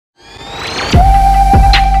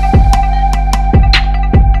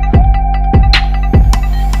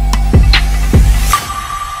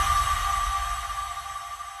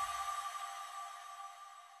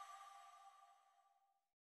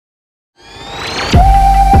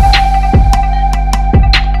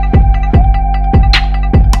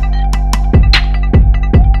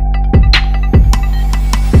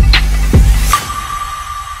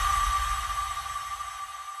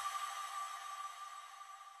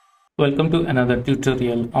Welcome to another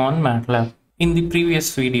tutorial on MATLAB. In the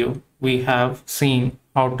previous video, we have seen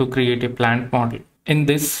how to create a plant model. In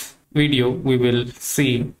this video, we will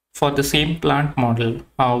see for the same plant model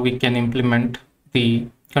how we can implement the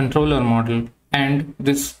controller model, and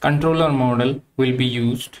this controller model will be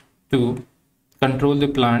used to control the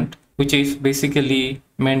plant, which is basically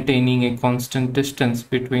maintaining a constant distance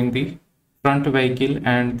between the front vehicle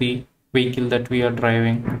and the vehicle that we are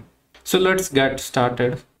driving. So let's get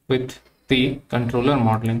started with the controller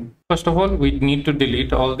modeling. First of all, we need to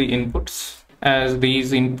delete all the inputs, as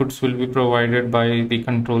these inputs will be provided by the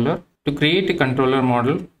controller. To create a controller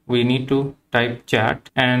model, we need to type chat,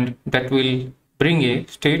 and that will bring a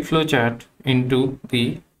Stateflow chat into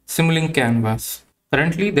the Simulink canvas.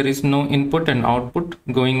 Currently, there is no input and output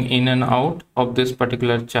going in and out of this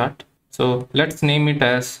particular chart. So let's name it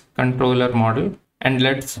as controller model, and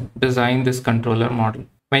let's design this controller model.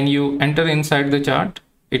 When you enter inside the chart,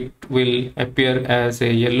 it will appear as a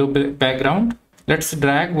yellow background. Let's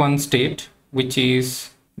drag one state, which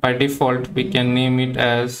is by default, we can name it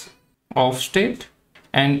as off state,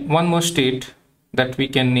 and one more state that we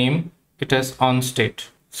can name it as on state.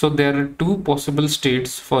 So there are two possible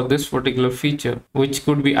states for this particular feature, which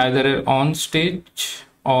could be either an on stage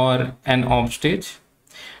or an off stage.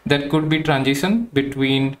 That could be transition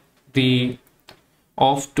between the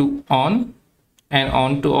off to on and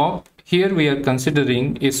on to off. Here we are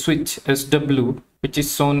considering a switch SW, which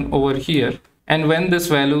is shown over here, and when this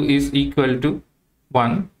value is equal to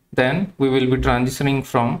 1, then we will be transitioning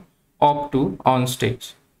from off to on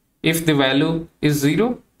stage. If the value is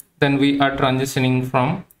 0, then we are transitioning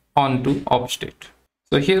from on to off state.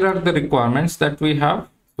 So here are the requirements that we have.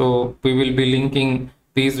 So we will be linking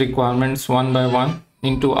these requirements one by one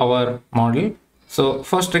into our model. So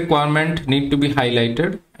first requirement need to be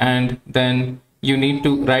highlighted, and then you need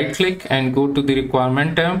to right click and go to the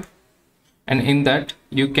requirement tab, and in that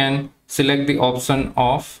you can select the option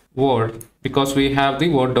of Word, because we have the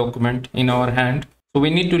Word document in our hand. So we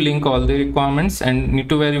need to link all the requirements and need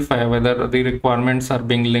to verify whether the requirements are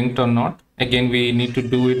being linked or not. Again, we need to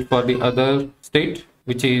do it for the other state,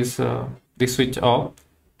 which is the switch off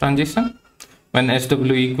transition when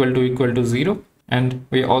SW equal to 0, and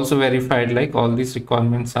we also verified like all these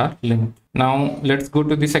requirements are linked. Now let's go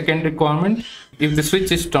to the second requirement. If the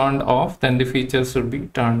switch is turned off, then the features should be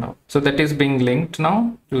turned off. So that is being linked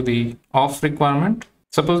now to the off requirement.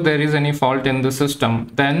 Suppose there is any fault in the system,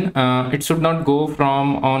 then it should not go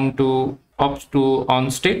from on to off to on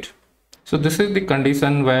state. So this is the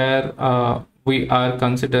condition where we are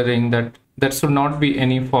considering that there should not be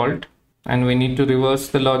any fault, and we need to reverse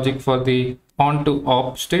the logic for the on to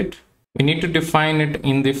off state. We need to define it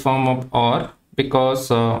in the form of OR, because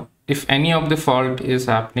if any of the fault is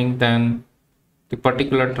happening, then the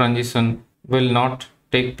particular transition will not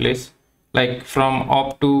take place. Like from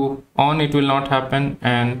off to on, it will not happen,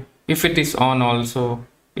 and if it is on also,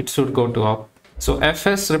 it should go to off. So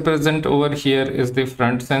FS represent over here is the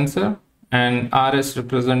front sensor, and RS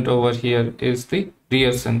represent over here is the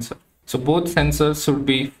rear sensor. So both sensors should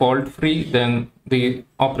be fault free, then the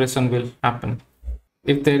operation will happen.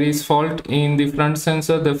 If there is fault in the front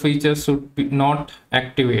sensor, the feature should be not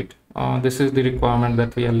activate. This is the requirement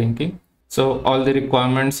that we are linking. So all the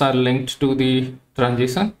requirements are linked to the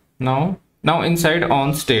transition. Now inside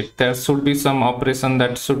on state, there should be some operation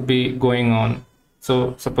that should be going on.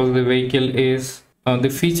 So suppose the vehicle is the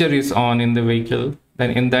feature is on in the vehicle, then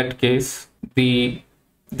in that case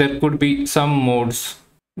there could be some modes.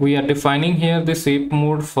 We are defining here the shape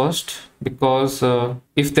mode first, because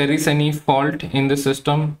if there is any fault in the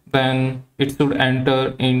system, then it should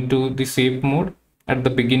enter into the shape mode at the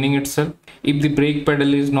beginning itself. If the brake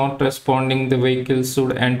pedal is not responding, the vehicle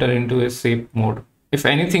should enter into a shape mode. If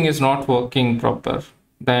anything is not working proper,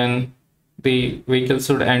 then the vehicle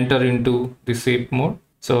should enter into the shape mode.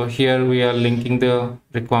 So here we are linking the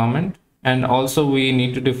requirement, and also we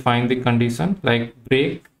need to define the condition like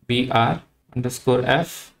brake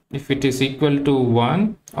BR_F if it is equal to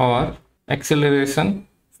 1, or acceleration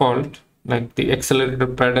fault, like the accelerator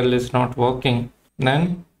pedal is not working,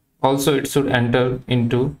 then also it should enter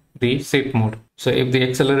into the shape mode. So if the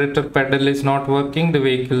accelerator pedal is not working, the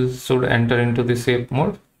vehicle should enter into the shape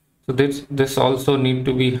mode. So this also need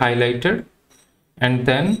to be highlighted, and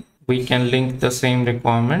then we can link the same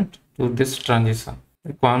requirement to this transition.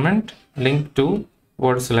 Requirement linked to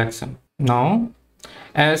word selection. Now,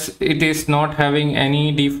 as it is not having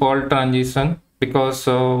any default transition, because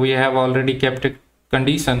we have already kept a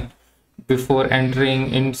condition before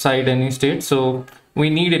entering inside any state, so we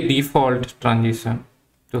need a default transition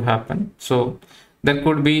to happen. So there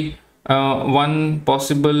could be one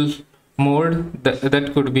possible mode,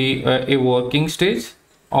 that could be a working stage,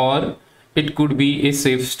 or it could be a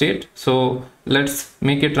safe state. So let's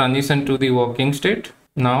make a transition to the working state.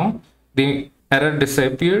 Now the error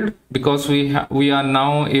disappeared because we are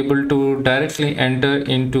now able to directly enter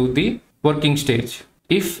into the working stage.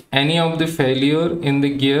 If any of the failure in the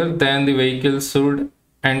gear, then the vehicle should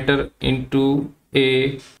enter into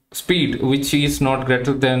a speed which is not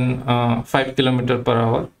greater than 5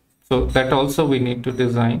 km/h. So that also we need to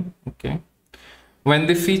design. Okay. When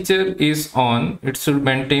the feature is on, it should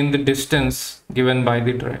maintain the distance given by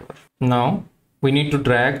the driver. Now we need to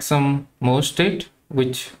drag some more state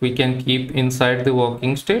which we can keep inside the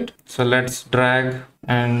working state. So let's drag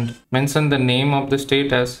and mention the name of the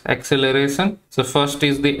state as acceleration. So first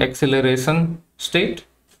is the acceleration state.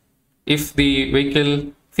 If the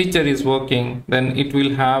vehicle feature is working, then it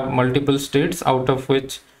will have multiple states, out of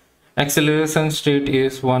which acceleration state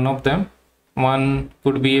is one of them. One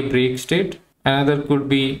could be a brake state, another could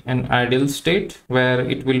be an idle state where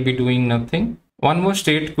it will be doing nothing. One more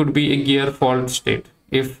state could be a gear fault state.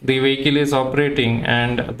 If the vehicle is operating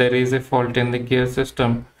and there is a fault in the gear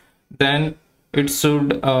system, then it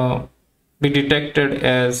should be detected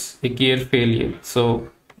as a gear failure. So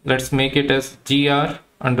let's make it as gr_fail,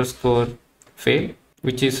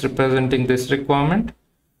 which is representing this requirement.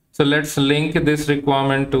 So let's link this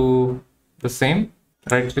requirement to the same.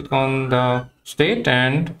 Right click on the state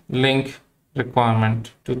and link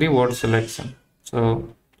requirement to the word selection. So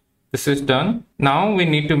this is done. Now we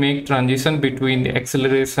need to make transition between the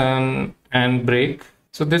acceleration and brake.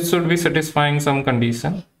 So this should be satisfying some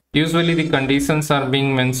condition. Usually the conditions are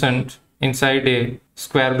being mentioned inside a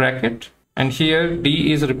square bracket, and here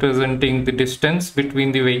d is representing the distance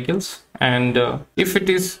between the vehicles, and if it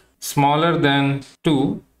is smaller than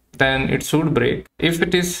 2, then it should brake. If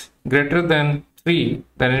it is greater than 3,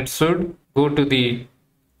 then it should go to the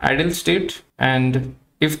idle state, and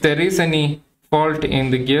if there is any fault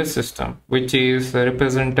in the gear system, which is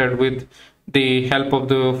represented with the help of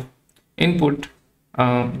the input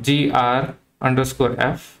gr_f,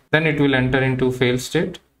 then it will enter into fail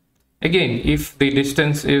state. Again, if the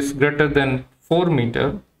distance is greater than 4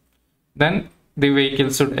 meters, then the vehicle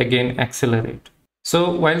should again accelerate.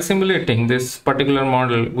 So while simulating this particular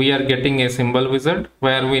model, we are getting a symbol wizard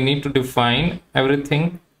where we need to define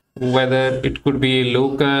everything, whether it could be a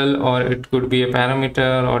local, or it could be a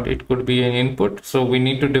parameter, or it could be an input. So we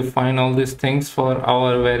need to define all these things for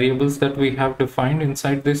our variables that we have defined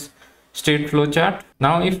inside this state flow chart.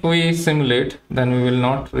 Now if we simulate, then we will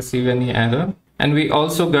not receive any error, and we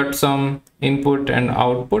also got some input and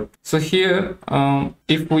output. So here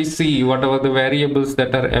if we see whatever the variables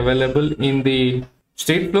that are available in the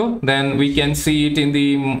state flow, then we can see it in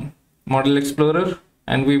the model explorer,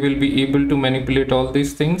 and we will be able to manipulate all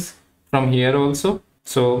these things from here also.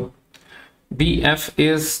 So df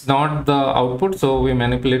is not the output, so we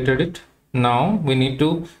manipulated it. Now we need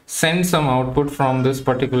to send some output from this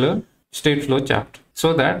particular state flow chart,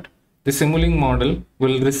 so that the Simulink model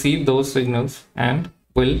will receive those signals and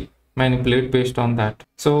will manipulate based on that.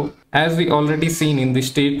 So as we already seen in the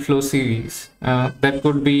state flow series, there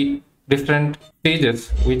could be different stages,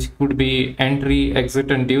 which could be entry,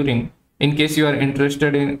 exit, and during. In case you are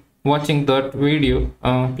interested in watching that video,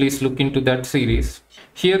 please look into that series.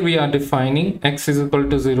 Here we are defining x is equal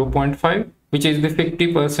to 0.5, which is the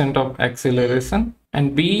 50% of acceleration,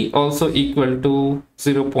 and b also equal to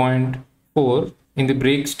 0.4 in the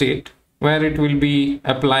brake state, where it will be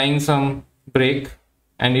applying some brake,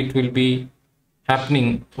 and it will be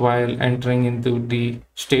happening while entering into the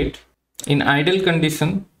state. In idle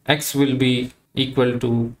condition, x will be equal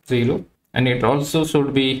to 0, and it also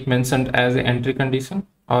should be mentioned as an entry condition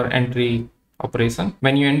or entry operation.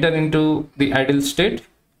 When you enter into the idle state,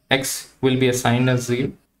 x will be assigned as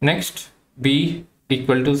 0. Next, b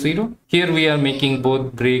equal to 0. Here we are making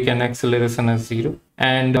both brake and acceleration as 0,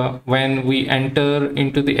 and when we enter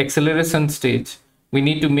into the acceleration stage, we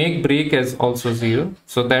need to make brake as also 0.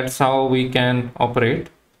 So that's how we can operate.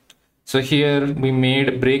 So here we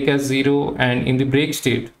made brake as 0, and in the brake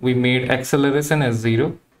state we made acceleration as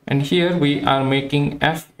 0, and here we are making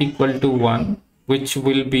f equal to 1, which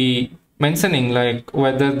will be mentioning like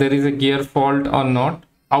whether there is a gear fault or not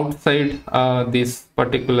outside this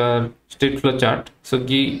particular state flow chart. So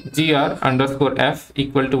gr_f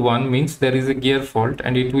equal to 1 means there is a gear fault,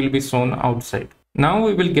 and it will be shown outside. Now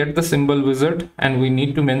we will get the symbol wizard, and we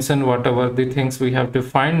need to mention whatever the things we have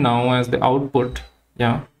defined now as the output.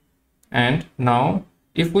 Yeah, and now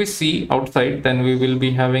if we see outside, then we will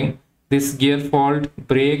be having this gear fault,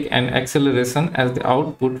 brake, and acceleration as the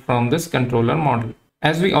output from this controller model.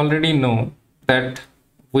 As we already know that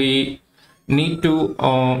we need to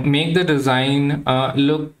make the design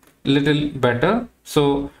look little better.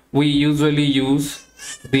 So we usually use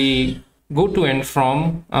the go to and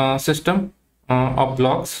from system of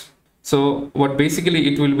blocks. So what basically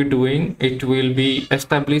it will be doing, it will be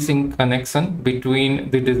establishing connection between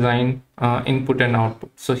the design input and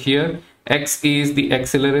output. So here X is the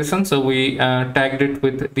acceleration, so we tagged it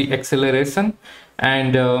with the acceleration,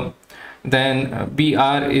 and then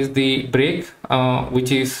BR is the brake,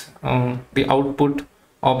 which is the output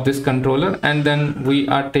of this controller, and then we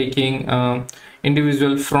are taking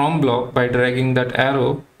individual from block by dragging that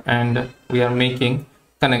arrow, and we are making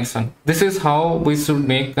connection. This is how we should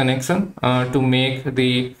make connection to make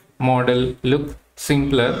the model look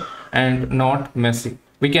simpler and not messy.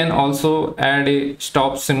 We can also add a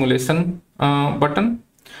stop simulation button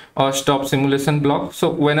or stop simulation block.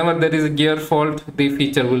 So whenever there is a gear fault, the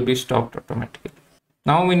feature will be stopped automatically.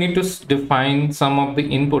 Now we need to define some of the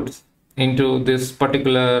inputs into this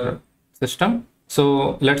particular system.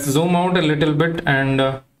 So let's zoom out a little bit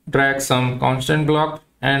and drag some constant block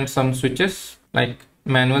and some switches like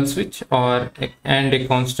manual switch and a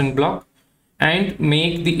constant block, and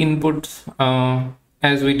make the inputs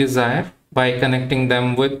as we desire by connecting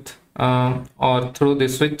them with or through the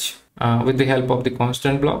switch with the help of the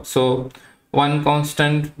constant block. So one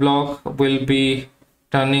constant block will be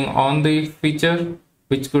turning on the feature,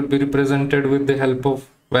 which could be represented with the help of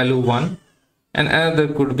value 1, and another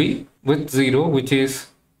could be with 0, which is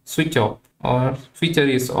switch off or feature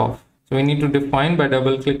is off. So we need to define by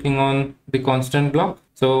double clicking on the constant block.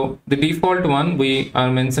 So the default one we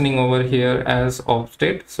are mentioning over here as off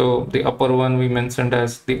state. So the upper one we mentioned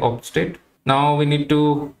as the off state. Now we need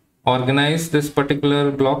to organize this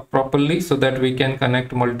particular block properly so that we can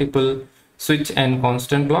connect multiple switch and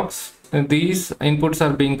constant blocks. And these inputs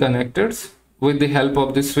are being connected with the help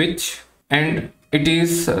of the switch, and it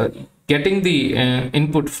is getting the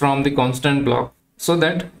input from the constant block. So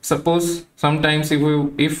that suppose sometimes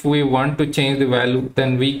if we want to change the value,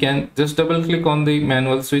 then we can just double click on the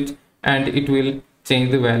manual switch and it will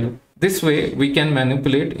change the value. This way we can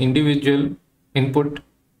manipulate individual input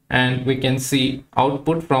and we can see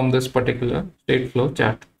output from this particular state flow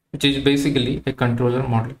chart, which is basically a controller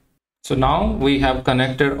model. So now we have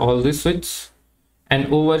connected all the switches, and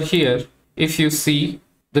over here if you see,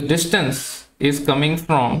 the distance is coming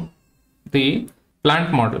from the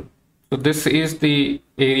plant model. So this is the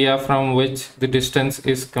area from which the distance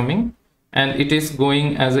is coming, and it is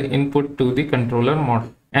going as an input to the controller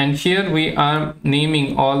model. And here we are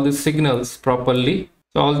naming all the signals properly.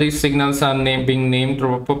 So all these signals are being named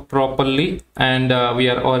properly, and we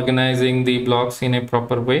are organizing the blocks in a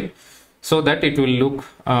proper way so that it will look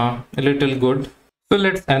a little good. So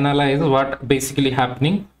let's analyze what basically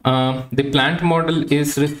happening. The plant model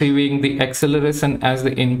is receiving the acceleration as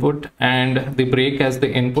the input and the brake as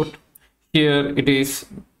the input. Here it is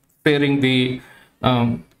pairing the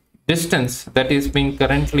distance that is being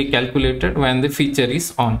currently calculated when the feature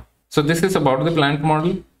is on. So this is about the plant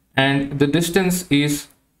model, and the distance is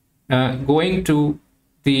going to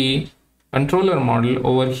the controller model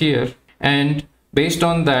over here, and based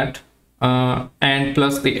on that and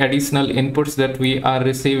plus the additional inputs that we are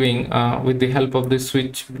receiving with the help of the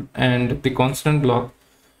switch and the constant block,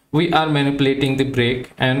 we are manipulating the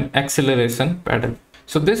brake and acceleration pedal.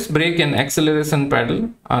 So this brake and acceleration pedal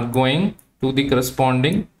are going to the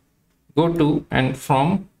corresponding go to and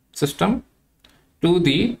from system to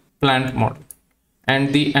the plant model,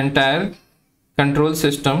 and the entire control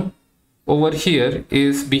system over here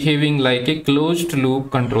is behaving like a closed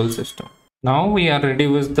loop control system. Now we are ready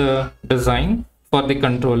with the design for the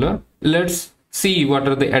controller. Let's see what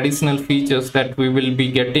are the additional features that we will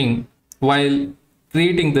be getting while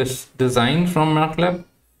creating this design from MATLAB,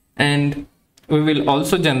 and we will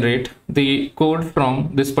also generate the code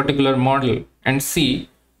from this particular model and see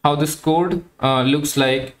how this code looks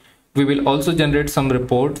like. We will also generate some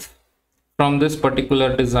reports from this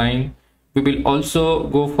particular design. We will also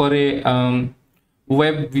go for a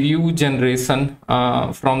web view generation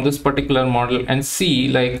from this particular model and see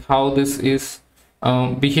like how this is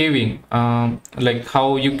behaving, like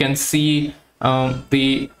how you can see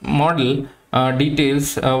the model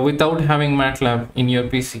details without having MATLAB in your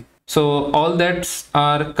PC. So all that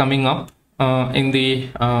are coming up in the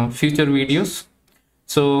future videos.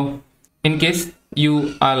 So in case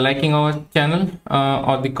you are liking our channel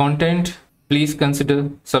or the content, please consider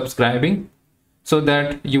subscribing so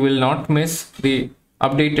that you will not miss the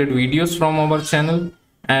updated videos from our channel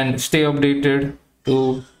and stay updated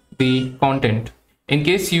to the content. In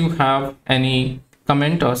case you have any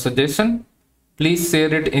comment or suggestion, please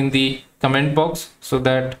share it in the comment box so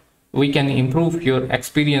that we can improve your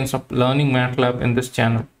experience of learning MATLAB in this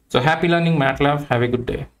channel. So happy learning MATLAB. Have a good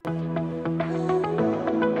day.